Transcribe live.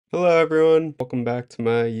Hello everyone, welcome back to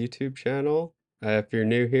my YouTube channel. If you're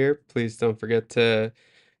new here, please don't forget to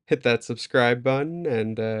hit that subscribe button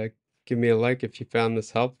and give me a like if you found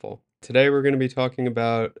this helpful. Today we're going to be talking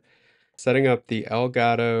about setting up the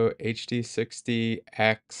Elgato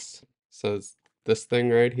HD60X, so it's this thing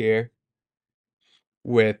right here,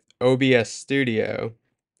 with OBS Studio.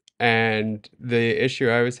 And the issue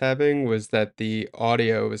I was having was that the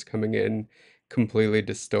audio was coming in completely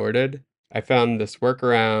distorted. I found this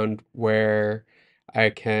workaround where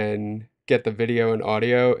I can get the video and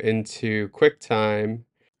audio into QuickTime,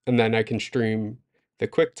 and then I can stream the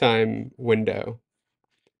QuickTime window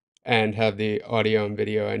and have the audio and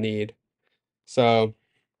video I need. So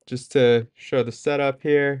just to show the setup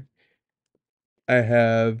here, I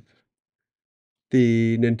have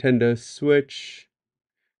the Nintendo Switch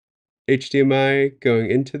HDMI going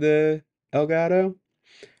into the Elgato.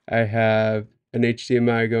 I have an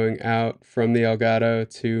HDMI going out from the Elgato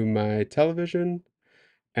to my television,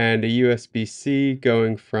 and a USB-C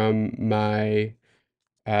going from my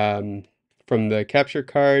from the capture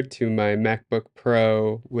card to my MacBook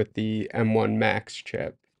Pro with the M1 Max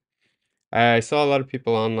chip. I saw a lot of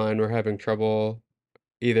people online were having trouble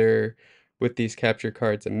either with these capture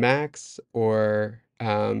cards and Macs, or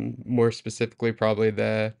more specifically probably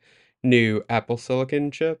the new Apple Silicon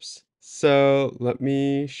chips. So let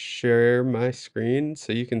me share my screen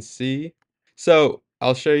so you can see. So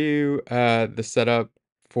I'll show you the setup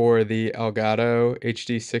for the Elgato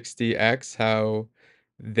HD60X, how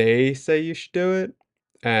they say you should do it,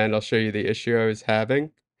 and I'll show you the issue I was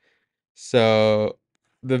having. So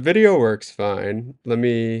the video works fine. Let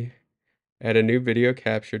me add a new video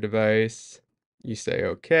capture device. You say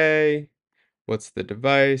okay. What's the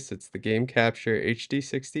device? It's the Game Capture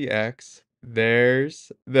HD60X.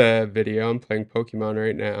 There's the video. I'm playing Pokemon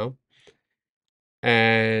right now.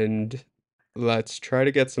 And let's try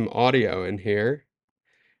to get some audio in here.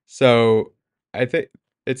 So I think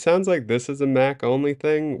it sounds like this is a Mac only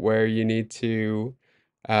thing where you need to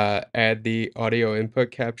add the audio input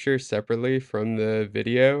capture separately from the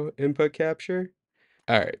video input capture.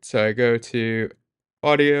 All right, so I go to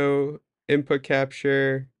audio input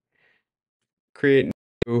capture, create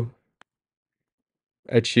new.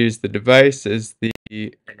 I choose the device as the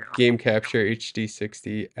Game Capture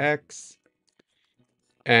HD60X.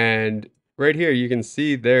 And right here you can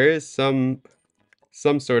see there is some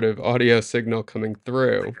sort of audio signal coming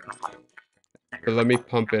through. But let me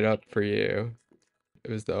pump it up for you.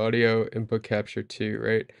 It was the audio input capture 2,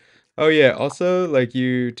 right? Oh yeah, also like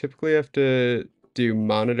you typically have to do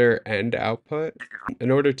monitor and output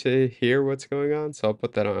in order to hear what's going on, so I'll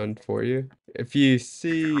put that on for you. If you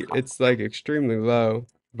see, it's like extremely low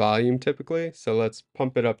volume typically, so let's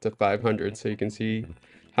pump it up to 500 so you can see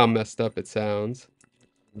how messed up it sounds.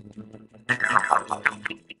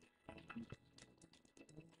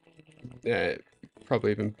 Yeah,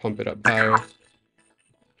 probably even pump it up higher.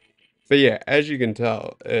 But yeah, as you can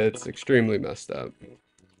tell, it's extremely messed up.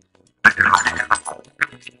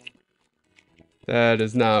 That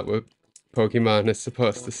is not what Pokemon is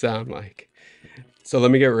supposed to sound like. So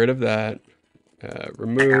let me get rid of that.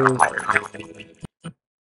 Remove.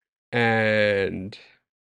 And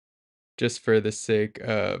just for the sake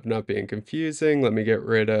of not being confusing, let me get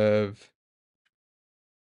rid of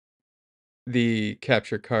the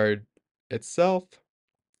capture card itself.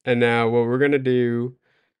 And now what we're going to do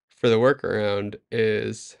for the workaround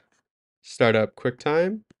is start up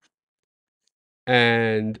QuickTime.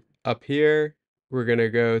 And up here, we're going to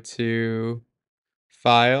go to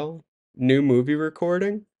File, New Movie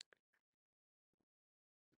Recording.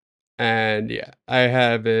 And yeah, I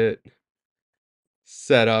have it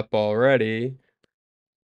set up already.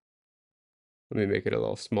 Let me make it a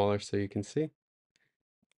little smaller so you can see.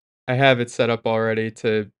 I have it set up already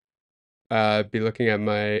to be looking at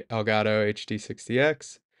my Elgato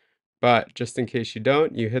HD60X, but just in case you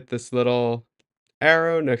don't, you hit this little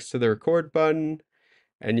arrow next to the record button,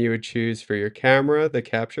 and you would choose for your camera the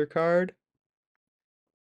capture card,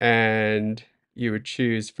 and you would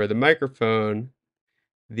choose for the microphone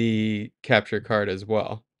the capture card as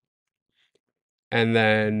well. And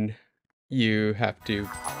then you have to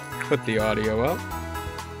put the audio up,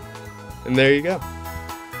 and there you go.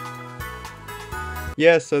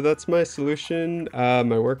 Yeah, so that's my solution, my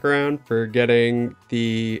workaround for getting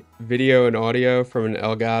the video and audio from an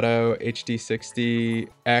Elgato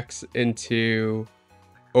HD60X into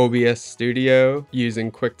OBS Studio using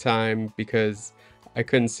QuickTime, because I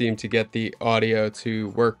couldn't seem to get the audio to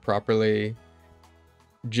work properly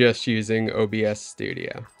just using OBS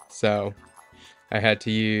Studio. So I had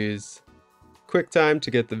to use QuickTime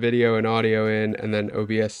to get the video and audio in, and then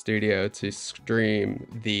OBS Studio to stream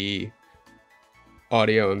the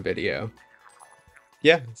audio and video.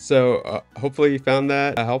 Yeah, so hopefully you found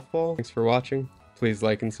that helpful. Thanks for watching. Please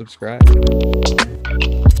like and subscribe.